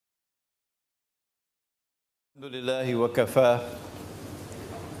الحمد لله وكفى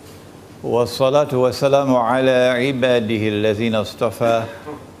والصلاة والسلام على عباده الذين اصطفى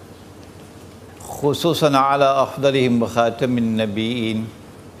خصوصا على أفضلهم وخاتم النبيين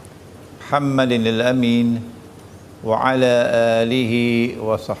محمد الأمين وعلى آله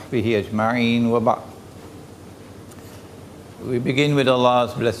وصحبه أجمعين وبعد. We begin with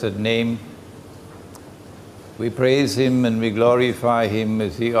Allah's blessed name. We praise Him and we glorify Him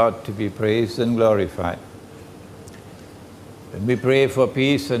as He ought to be praised and glorified. And we pray for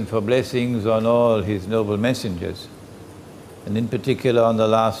peace and for blessings on all His noble messengers, and in particular on the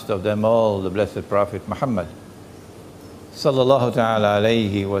last of them all, the blessed Prophet Muhammad sallallahu ta'ala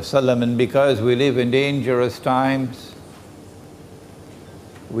alayhi wa sallam. And because we live in dangerous times,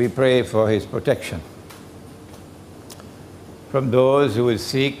 we pray for His protection from those who will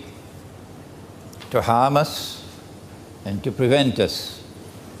seek to harm us and to prevent us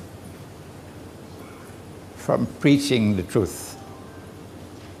from preaching the truth,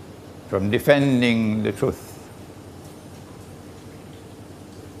 from defending the truth,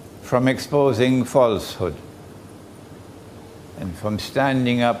 from exposing falsehood, and from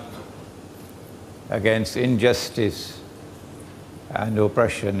standing up against injustice and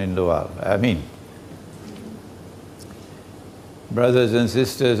oppression in the world. Ameen. Brothers and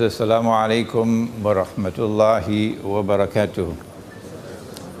sisters, Assalamu alaikum wa rahmatullahi wa barakatuh.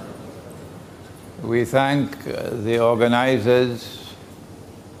 We thank the organizers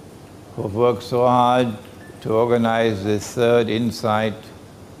who have worked so hard to organize this third Insight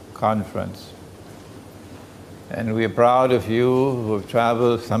Conference. And we are proud of you who have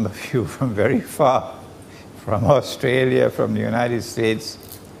traveled, some of you from very far, from Australia, from the United States,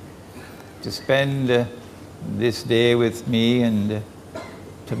 to spend this day with me and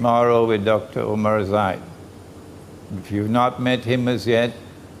tomorrow with Dr. Umar Zaid. If you've not met him as yet,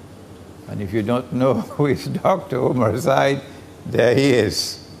 and if you don't know who is Dr. Umar Zaid, there he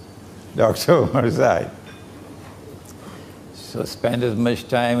is, Dr. Umar Zaid. So spend as much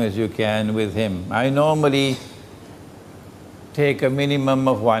time as you can with him. I normally take a minimum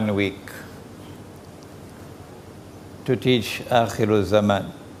of 1 week to teach Akhirul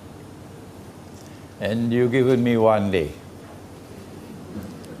Zaman. And you've given me 1 day.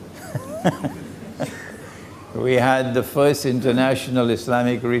 We had the first International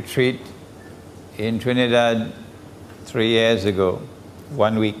Islamic Retreat in Trinidad 3 years ago,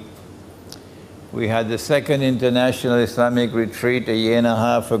 1 week. We had the second International Islamic Retreat a year and a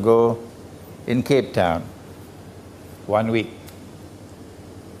half ago in Cape Town, 1 week.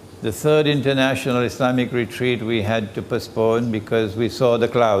 The third International Islamic Retreat we had to postpone because we saw the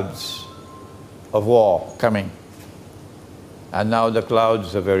clouds of war coming. And now the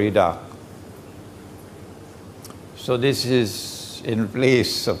clouds are very dark. So this is in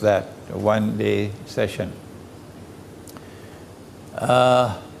place of that 1 day session.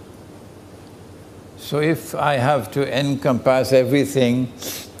 So if I have to encompass everything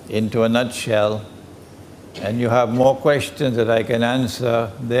into a nutshell, and you have more questions that I can answer,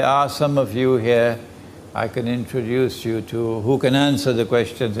 there are some of you here I can introduce you to who can answer the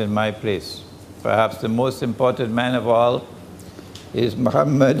questions in my place. Perhaps the most important man of all is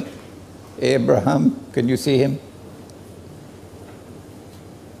Muhammad Abraham. Can you see him?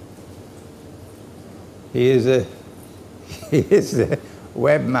 He is the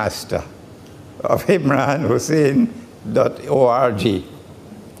webmaster of ImranHosein.org.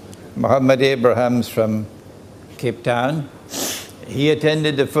 Muhammad Abraham's from Cape Town. He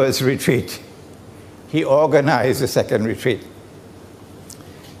attended the first retreat. He organized the second retreat.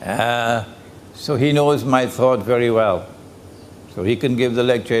 So he knows my thought very well. So he can give the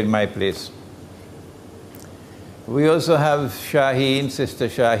lecture in my place. We also have Shaheen, Sister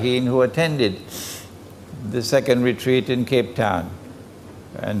Shaheen, who attended the second retreat in Cape Town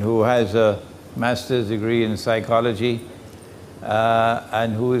and who has a master's degree in psychology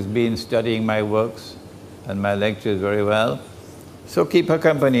and who has been studying my works and my lectures very well. So keep her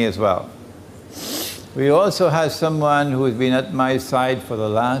company as well. We also have someone who has been at my side for the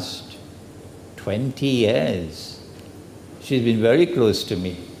last 20 years. She's been very close to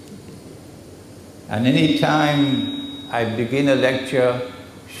me. And any time I begin a lecture,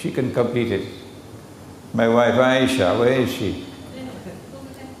 she can complete it. My wife Aisha, where is she?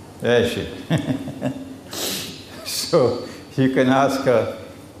 There is she. So you can ask her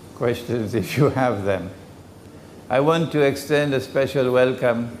questions if you have them. I want to extend a special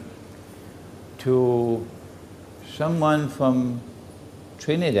welcome to someone from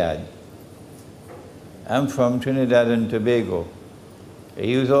Trinidad. I'm from Trinidad and Tobago.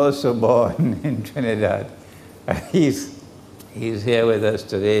 He was also born in Trinidad. He's here with us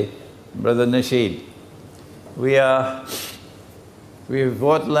today, Brother Nasheed. We've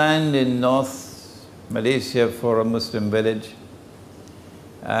bought land in North Malaysia for a Muslim village,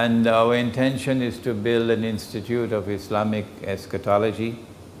 and our intention is to build an institute of Islamic eschatology,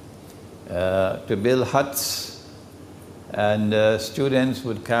 to build huts, and students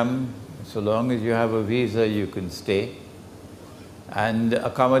would come. So long as you have a visa, you can stay, and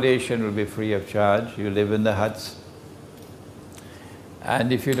accommodation will be free of charge. You live in the huts.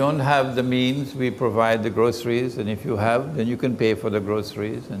 And if you don't have the means, we provide the groceries, and if you have, then you can pay for the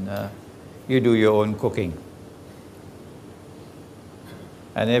groceries, and you do your own cooking.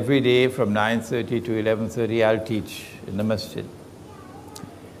 And every day from 9:30 to 11:30, I'll teach in the masjid.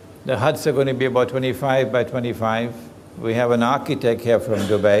 The huts are going to be about 25 by 25. We have an architect here from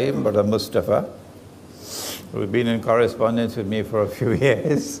Dubai, Brother Mustafa, who's been in correspondence with me for a few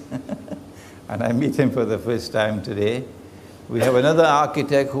years, and I meet him for the first time today. We have another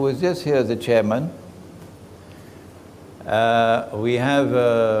architect who was just here as a chairman. We have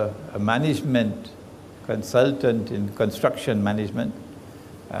a management consultant in construction management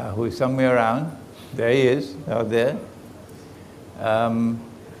who is somewhere around. There he is, out there. And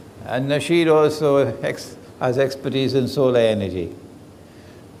Nasheed also has expertise in solar energy.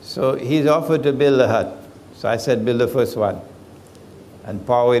 So he's offered to build a hut. So I said, build the first one and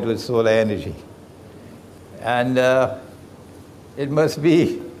power it with solar energy. And it must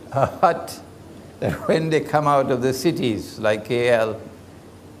be a hut that when they come out of the cities like KL,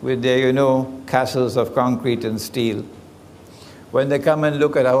 with their, you know, castles of concrete and steel, when they come and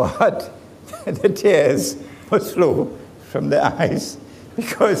look at our hut, the tears must flow from their eyes,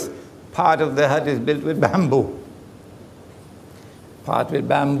 because part of the hut is built with bamboo. Part with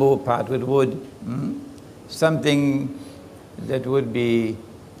bamboo, part with wood. Something that would be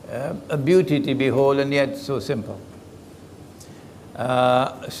a beauty to behold, and yet so simple.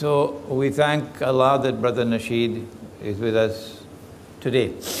 So we thank Allah that Brother Nasheed is with us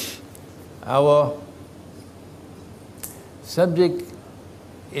today. Our subject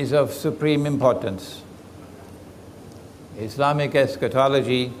is of supreme importance. Islamic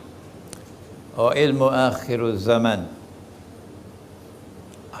eschatology, or ilmu akhiru zaman.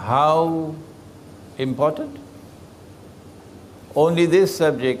 How important? Only this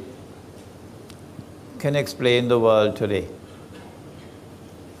subject can explain the world today.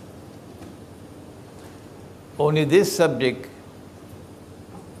 Only this subject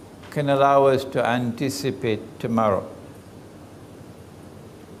can allow us to anticipate tomorrow.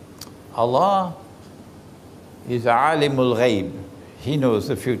 Allah is alimul ghaib. He knows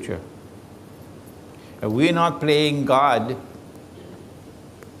the future. And we're not playing God.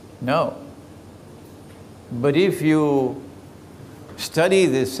 No. But if you study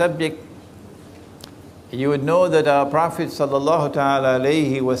this subject, you would know that our Prophet sallallahu ta'ala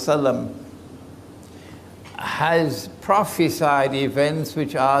alayhi wasallam has prophesied events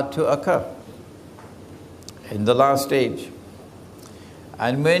which are to occur in the last age.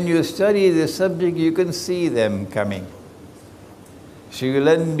 And when you study this subject, you can see them coming. So you'll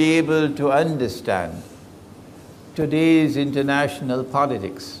then be able to understand today's international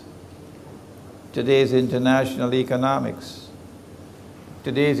politics, today's international economics,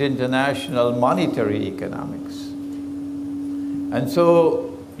 today's international monetary economics. And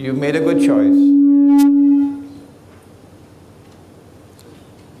so you made a good choice.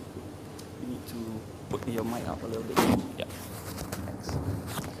 Your mic up a little bit. Yeah. Thanks.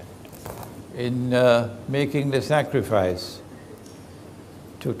 In making the sacrifice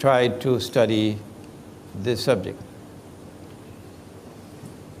to try to study this subject.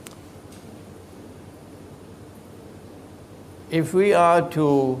 If we are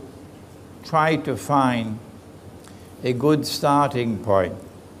to try to find a good starting point,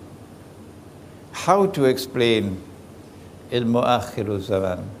 how to explain ilmu akhiru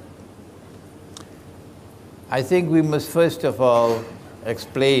zaman, I think we must first of all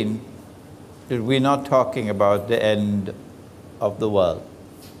explain that we're not talking about the end of the world.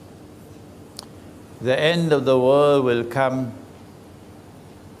 The end of the world will come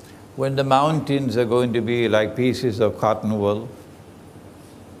when the mountains are going to be like pieces of cotton wool,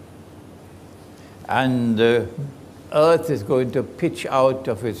 and the earth is going to pitch out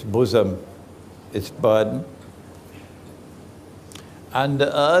of its bosom its burden, and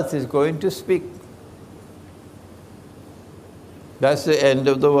the earth is going to speak. That's the end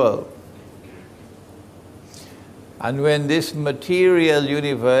of the world. And when this material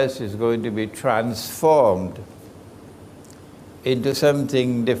universe is going to be transformed into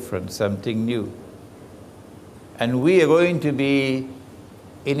something different, something new, and we are going to be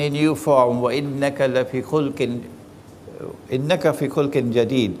in a new form, وَإِنَّكَ لَفِي خُلْقٍ إِنَّكَ فِي خُلْقٍ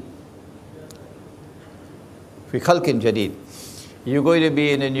جَدِيدٍ. fi khalqin jadid. You're going to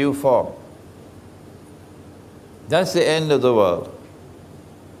be in a new form. That's the end of the world.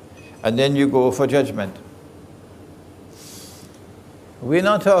 And then you go for judgment. We're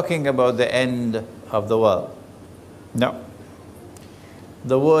not talking about the end of the world. No.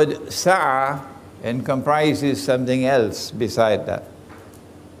 The word sa'a comprises something else beside that.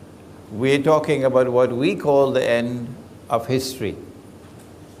 We're talking about what we call the end of history,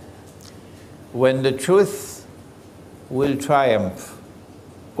 when the truth will triumph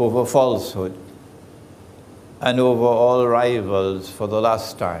over falsehood and over all rivals for the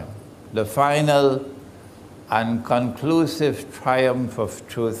last time. The final and conclusive triumph of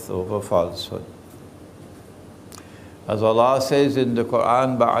truth over falsehood. As Allah says in the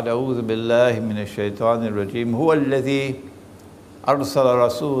Quran, بَعْدَ أَعُوذُ بِاللَّهِ مِنَ الشَّيْطَانِ الرَّجِيمِ هُوَ الَّذِي أَرْسَلَ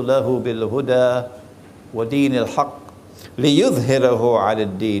رَسُولَهُ بِالْهُدَى وَدِينِ الْحَقِّ لِيُظْهِرَهُ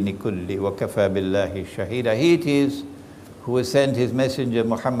عَلَى الدِّينِ كُلِّهِ وَكَفَى بِاللَّهِ شَهِيدًا. He it is who has sent his messenger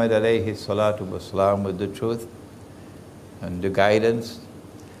Muhammad alayhi salatu wasalam with the truth and the guidance,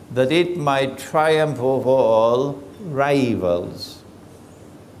 that it might triumph over all rivals.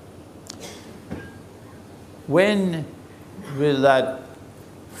 When will that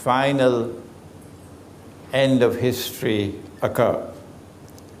final end of history occur?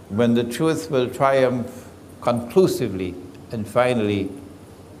 When the truth will triumph conclusively and finally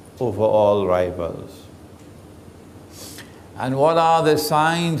over all rivals. And what are the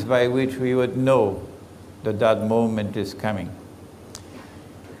signs by which we would know that that moment is coming?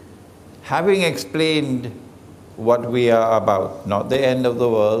 Having explained what we are about, not the end of the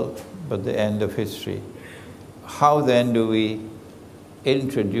world, but the end of history, how then do we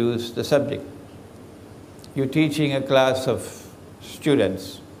introduce the subject? You're teaching a class of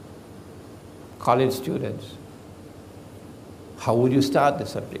students, college students. How would you start the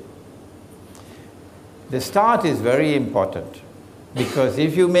subject? The start is very important, because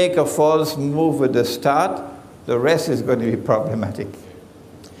if you make a false move with the start, the rest is going to be problematic.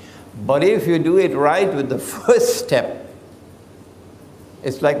 But if you do it right with the first step,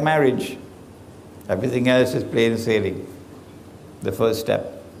 it's like marriage. Everything else is plain sailing, the first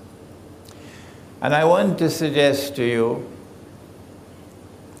step. And I want to suggest to you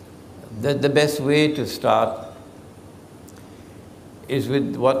that the best way to start is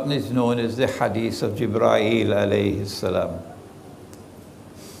with what is known as the hadith of Jibreel alayhi salam.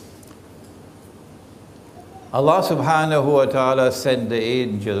 Allah subhanahu wa ta'ala sent the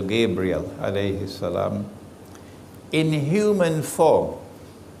angel Gabriel alayhi salam in human form,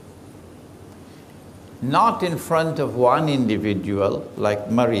 not in front of one individual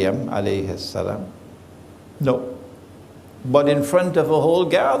like Maryam alayhi salam, no, but in front of a whole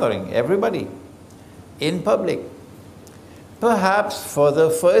gathering, everybody, in public, perhaps for the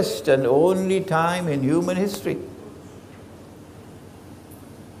first and only time in human history.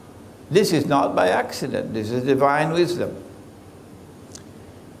 This is not by accident, this is divine wisdom.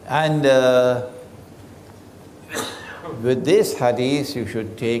 And with this hadith, you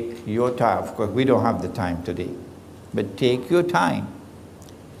should take your time. Of course, we don't have the time today, but take your time.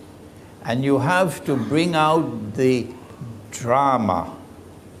 And you have to bring out the drama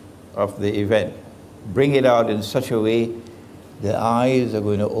of the event. Bring it out in such a way the eyes are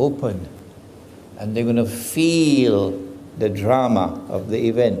going to open and they're going to feel the drama of the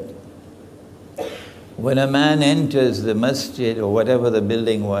event. When a man enters the masjid or whatever the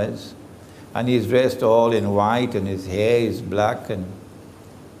building was, and he's dressed all in white and his hair is black and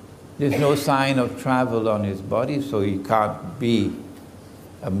there's no sign of travel on his body, so he can't be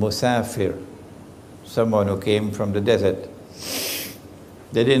a musafir, someone who came from the desert.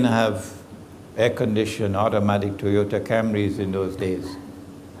 They didn't have air-conditioned automatic Toyota Camrys in those days.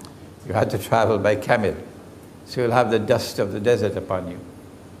 You had to travel by camel, so you'll have the dust of the desert upon you.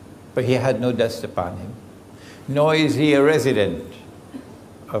 But he had no dust upon him. Nor is he a resident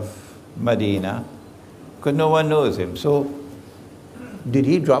of Medina, because no one knows him. So, did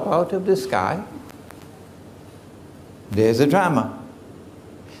he drop out of the sky? There's a drama.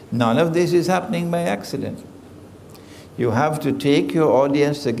 None of this is happening by accident. You have to take your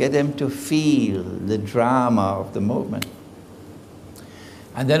audience to get them to feel the drama of the moment.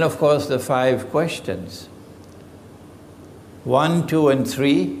 And then, of course, the 5 questions. 1, 2, and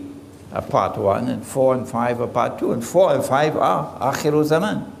 3 are part 1, and 4 and 5 are part 2, and 4 and 5 are Akhiru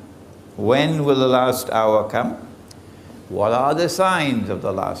Zaman. When will the last hour come? What are the signs of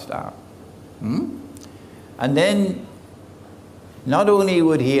the last hour? And then, not only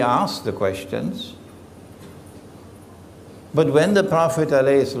would he ask the questions, but when the Prophet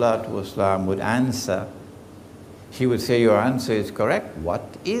ﷺ would answer, he would say, your answer is correct. What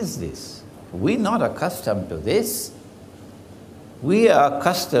is this? We're not accustomed to this. We are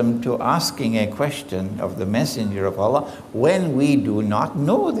accustomed to asking a question of the Messenger of Allah when we do not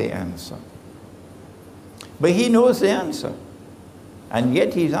know the answer. But he knows the answer, and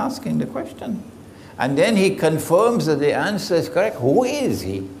yet he's asking the question. And then he confirms that the answer is correct. Who is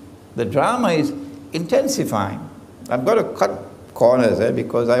he? The drama is intensifying. I've got to cut corners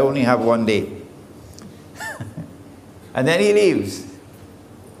because I only have one day. And then he leaves.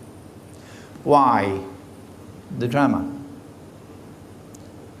 Why the drama?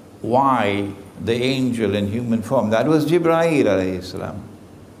 Why the angel in human form? That was Jibreel alayhi salam.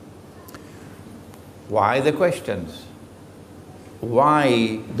 Why the questions?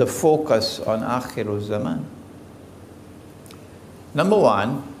 Why the focus on Akhirul Zaman? Number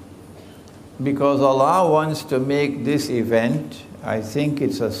one, because Allah wants to make this event, I think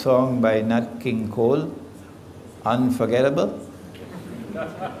it's a song by Nat King Cole, unforgettable.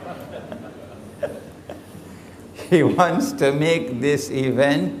 He wants to make this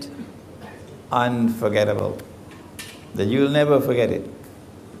event unforgettable. That you will never forget it.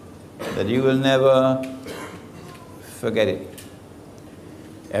 That you will never forget it.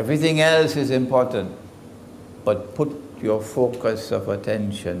 Everything else is important, but put your focus of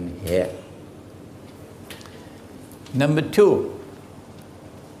attention here. Number two,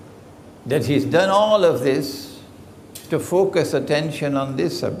 that he's done all of this to focus attention on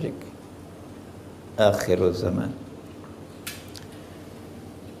this subject, Akhirul Zaman.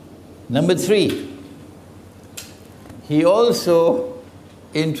 Number three, he also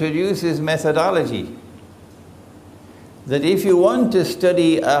introduces methodology. That if you want to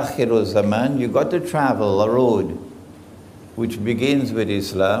study Akhirul Zaman, you've got to travel a road which begins with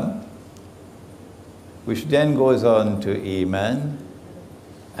Islam, which then goes on to Iman,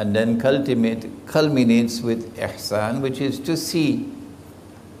 and then culminates with Ihsan, which is to see.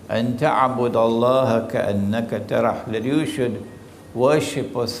 أَن تَعْبُدَ اللَّهَ كَأَنَّكَ تَرَهُ. That you should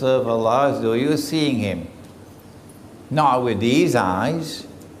worship or serve Allah as though you're seeing Him. Not with these eyes,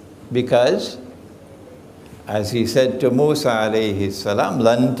 because as he said to Musa alayhi salam,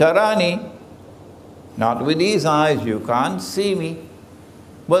 "Lan tarani." Not with these eyes, you can't see me.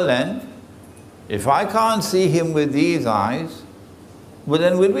 Well then, if I can't see him with these eyes, well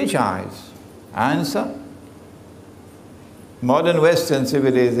then with which eyes? Answer. Modern Western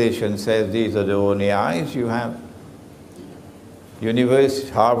civilization says these are the only eyes you have.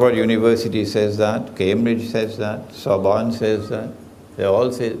 Harvard University says that, Cambridge says that, Sorbonne says that. They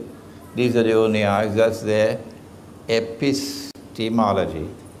all say these are the only eyes. That's their epistemology.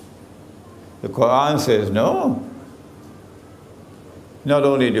 The Quran says no. Not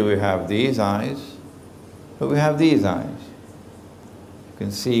only do we have these eyes, but we have these eyes. You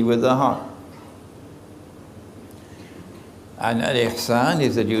can see with the heart. And al-ihsan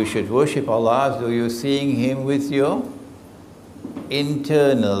is that you should worship Allah as though you're seeing Him with your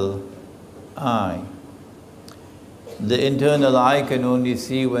internal eye. The internal eye can only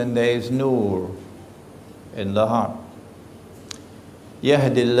see when there is nur in the heart.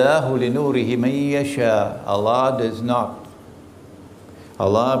 يَهْدِ اللَّهُ لِنُورِهِ مَن يَشَاءُ. Allah does not.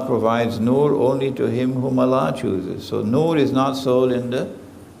 Allah provides nur only to him whom Allah chooses. So nur is not sold in the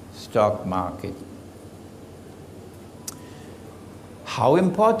stock market. How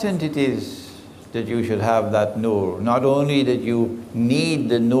important it is that you should have that nur. Not only that you need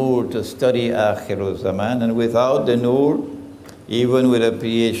the nur to study Akhirul Zaman, and without the nur, even with a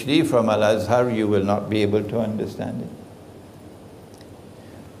PhD from Al-Azhar, you will not be able to understand it.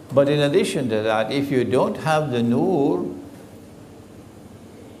 But in addition to that, if you don't have the nur,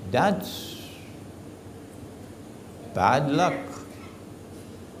 that's bad luck.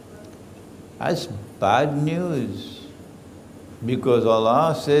 That's bad news. Because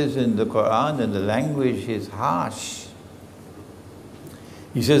Allah says in the Quran, and the language is harsh.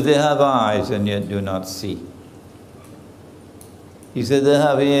 He says they have eyes and yet do not see. He says they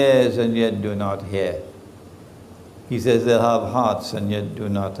have ears and yet do not hear. He says they have hearts and yet do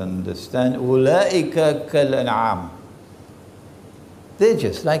not understand. أُولَٰئِكَ كَالْأَنْعَامِ. They're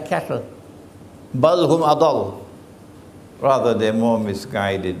just like cattle. بَلْ هُمْ أَضَلُّ. Rather, they're more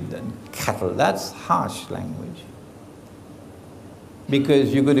misguided than cattle. That's harsh language.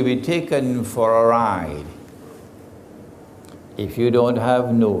 Because you're going to be taken for a ride if you don't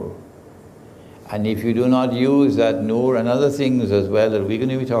have nur. And if you do not use that nur and other things as well that we're going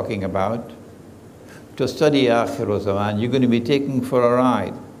to be talking about, to study Akhirul Zaman, you're going to be taken for a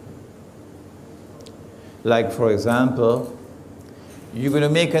ride. Like, for example, you're going to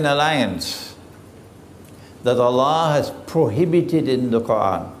make an alliance that Allah has prohibited in the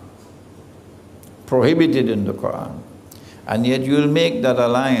Quran. Prohibited in the Quran. And yet you'll make that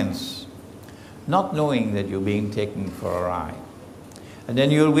alliance not knowing that you're being taken for a ride. And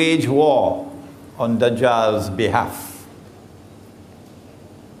then you'll wage war on Dajjal's behalf.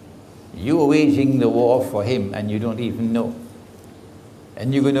 You're waging the war for him and you don't even know.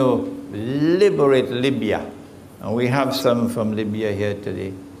 And you're going to liberate Libya. And we have some from Libya here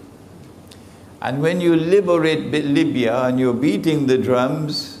today. And when you liberate Libya and you're beating the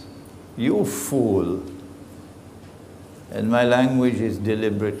drums, you fool. And my language is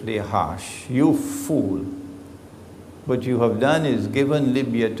deliberately harsh. You fool. What you have done is given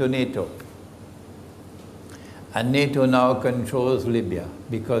Libya to NATO. And NATO now controls Libya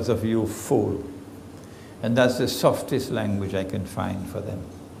because of you fool. And that's the softest language I can find for them.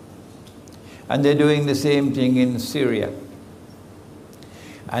 And they're doing the same thing in Syria.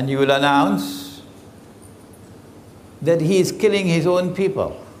 And you will announce that he is killing his own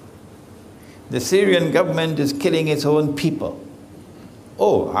people. The Syrian government is killing its own people.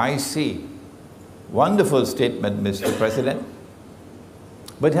 Oh, I see. Wonderful statement, Mr. President.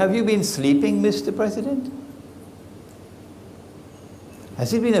 But have you been sleeping, Mr. President?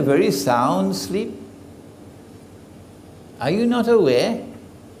 Has it been a very sound sleep? Are you not aware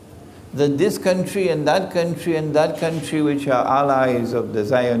that this country and that country and that country, which are allies of the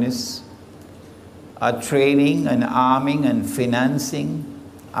Zionists, are training and arming and financing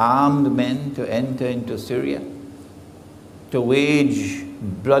armed men to enter into Syria, to wage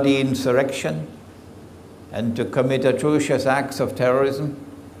bloody insurrection and to commit atrocious acts of terrorism?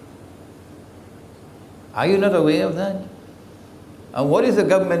 Are you not aware of that? And what is the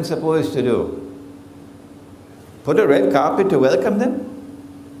government supposed to do? Put a red carpet to welcome them?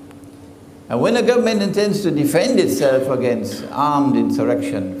 And when a government intends to defend itself against armed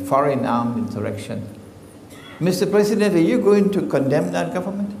insurrection, foreign armed insurrection, Mr. President, are you going to condemn that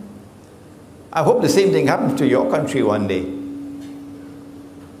government? I hope the same thing happens to your country one day.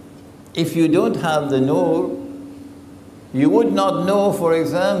 If you don't have the know, you would not know, for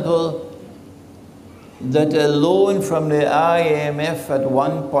example, that a loan from the IMF at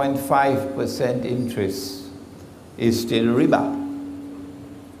 1.5% interest is still riba.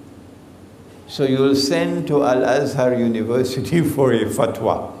 So you will send to Al-Azhar University for a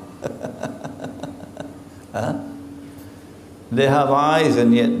fatwa. Huh? They have eyes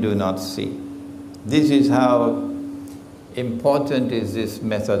and yet do not see. This is how important is this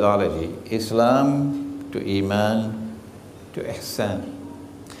methodology. Islam to Iman to Ihsan.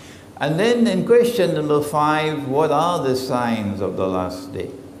 And then in question number 5, what are the signs of the last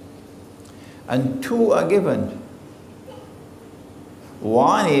day? And 2 are given.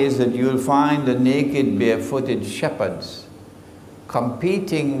 One is that you'll find the naked, barefooted shepherds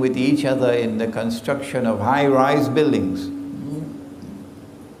competing with each other in the construction of high-rise buildings.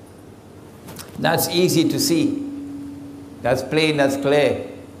 That's easy to see. That's plain, that's clear.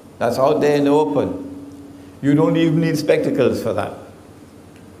 That's out there in the open. You don't even need spectacles for that.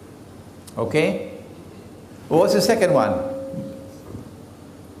 Okay? Well, what's the second one?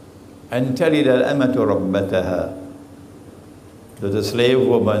 And tell you that amatu rabbataha, that the slave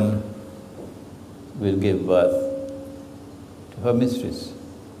woman will give birth to her mistress.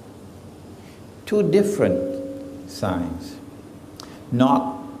 2 different signs,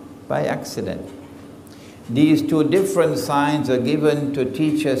 not by accident. These 2 different signs are given to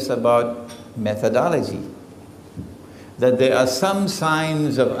teach us about methodology. That there are some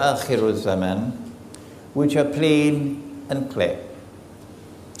signs of Akhirul Zaman which are plain and clear.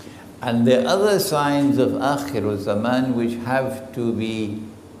 And there are other signs of Akhirul Zaman which have to be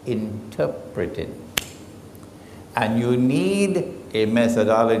interpreted. And you need a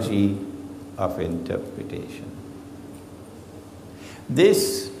methodology of interpretation.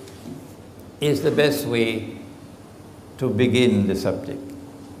 This is the best way to begin the subject,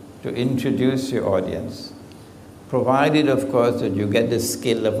 to introduce your audience, provided, of course, that you get the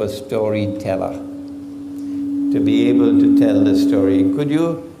skill of a storyteller to be able to tell the story. Could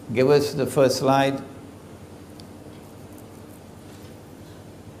you give us the first slide?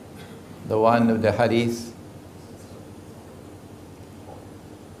 The one of the hadith.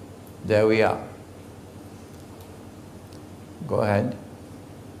 There we are. Go ahead.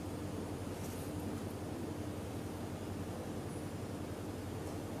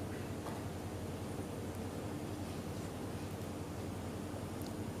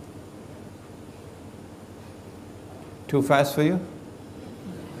 Too fast for you?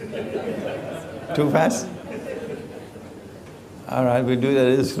 Too fast? All right, we'll do that a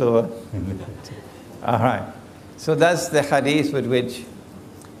little slower. All right. So that's the hadith with which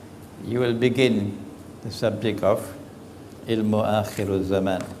you will begin the subject of Ilmu Akhirul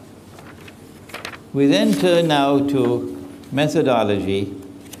Zaman. We then turn now to methodology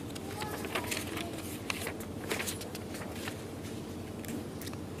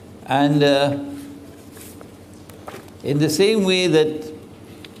And in the same way that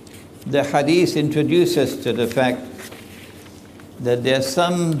the hadith introduces to the fact that there are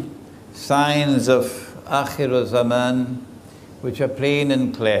some signs of Akhir Zaman which are plain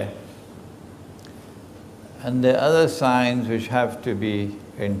and clear, and the other signs which have to be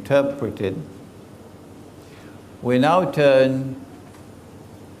interpreted, we now turn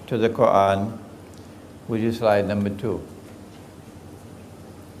to the Quran, which is slide number 2.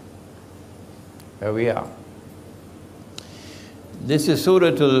 Here we are. This is Surah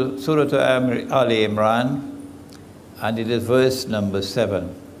Ali Imran, and it is verse number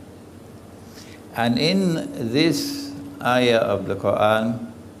 7. And in this ayah of the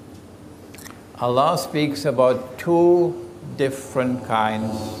Quran, Allah speaks about 2 different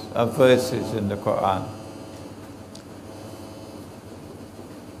kinds of verses in the Quran,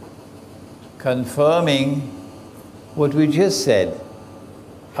 confirming what we just said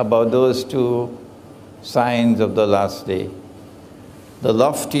about those 2 signs of the last day: the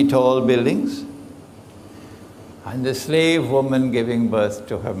lofty tall buildings and the slave woman giving birth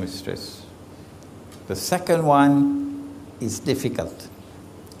to her mistress. The second one is difficult,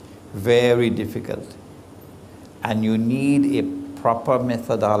 very difficult, and you need a proper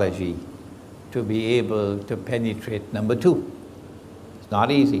methodology to be able to penetrate number 2. It's not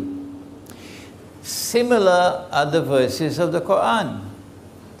easy. Similar other verses of the Quran.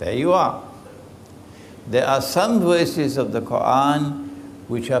 There you are. There are some verses of the Quran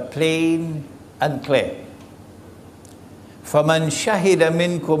which are plain and clear. فَمَنْ شَهِدَ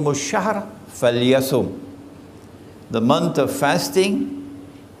مِنْكُمُ الشَّهْرَ فَلْيَصُمْ. The month of fasting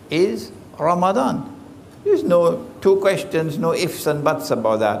is Ramadan. There's no 2 questions, no ifs and buts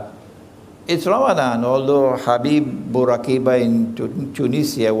about that. It's Ramadan, although Habib Bourguiba in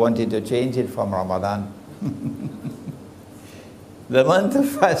Tunisia wanted to change it from Ramadan. The month of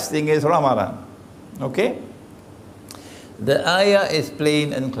fasting is Ramadan. Okay? The ayah is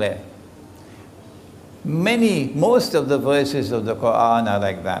plain and clear. Most of the verses of the Quran are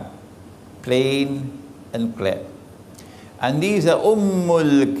like that. Plain and clear. And these are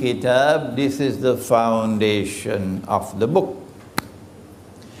Ummul Kitab. This is the foundation of the book.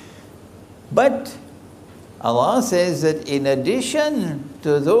 But Allah says that in addition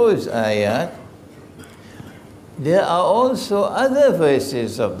to those ayat, there are also other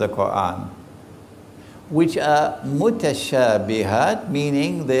verses of the Quran which are mutashabihat,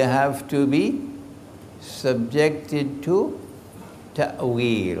 meaning they have to be subjected to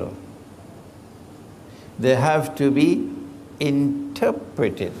ta'wil. They have to be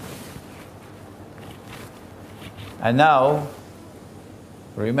interpreted. And now,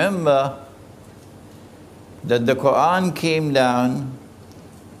 remember that the Quran came down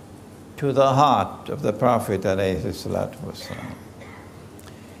to the heart of the Prophet ﷺ.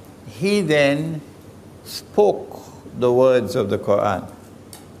 He then spoke the words of the Quran,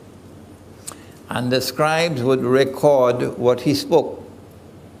 and the scribes would record what he spoke.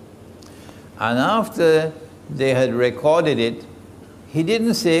 And after they had recorded it, he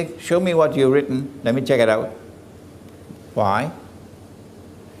didn't say, "Show me what you've written, let me check it out." Why?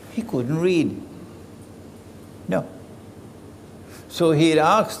 He couldn't read. No. So he'd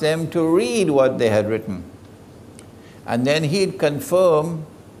ask them to read what they had written, and then he'd confirm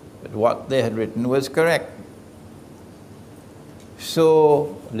that what they had written was correct.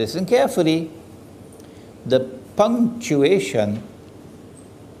 So listen carefully. The punctuation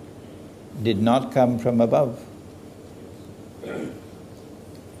did not come from above.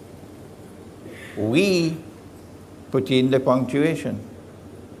 We put in the punctuation.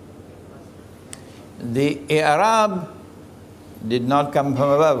 The i'rab did not come from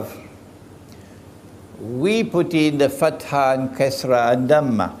above. We put in the fatha and kasra and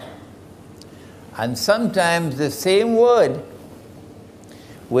dhamma. And sometimes the same word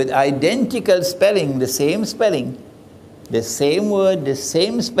with identical spelling, the same spelling, the same word, the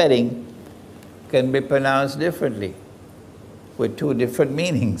same spelling, can be pronounced differently with 2 different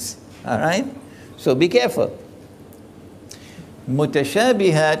meanings. All right? So be careful.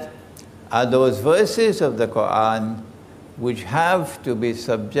 Mutashabihat are those verses of the Quran which have to be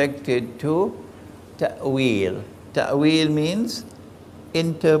subjected to ta'wil. Ta'wil means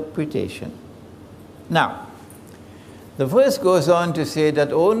interpretation. Now, the verse goes on to say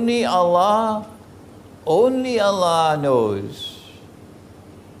that only Allah knows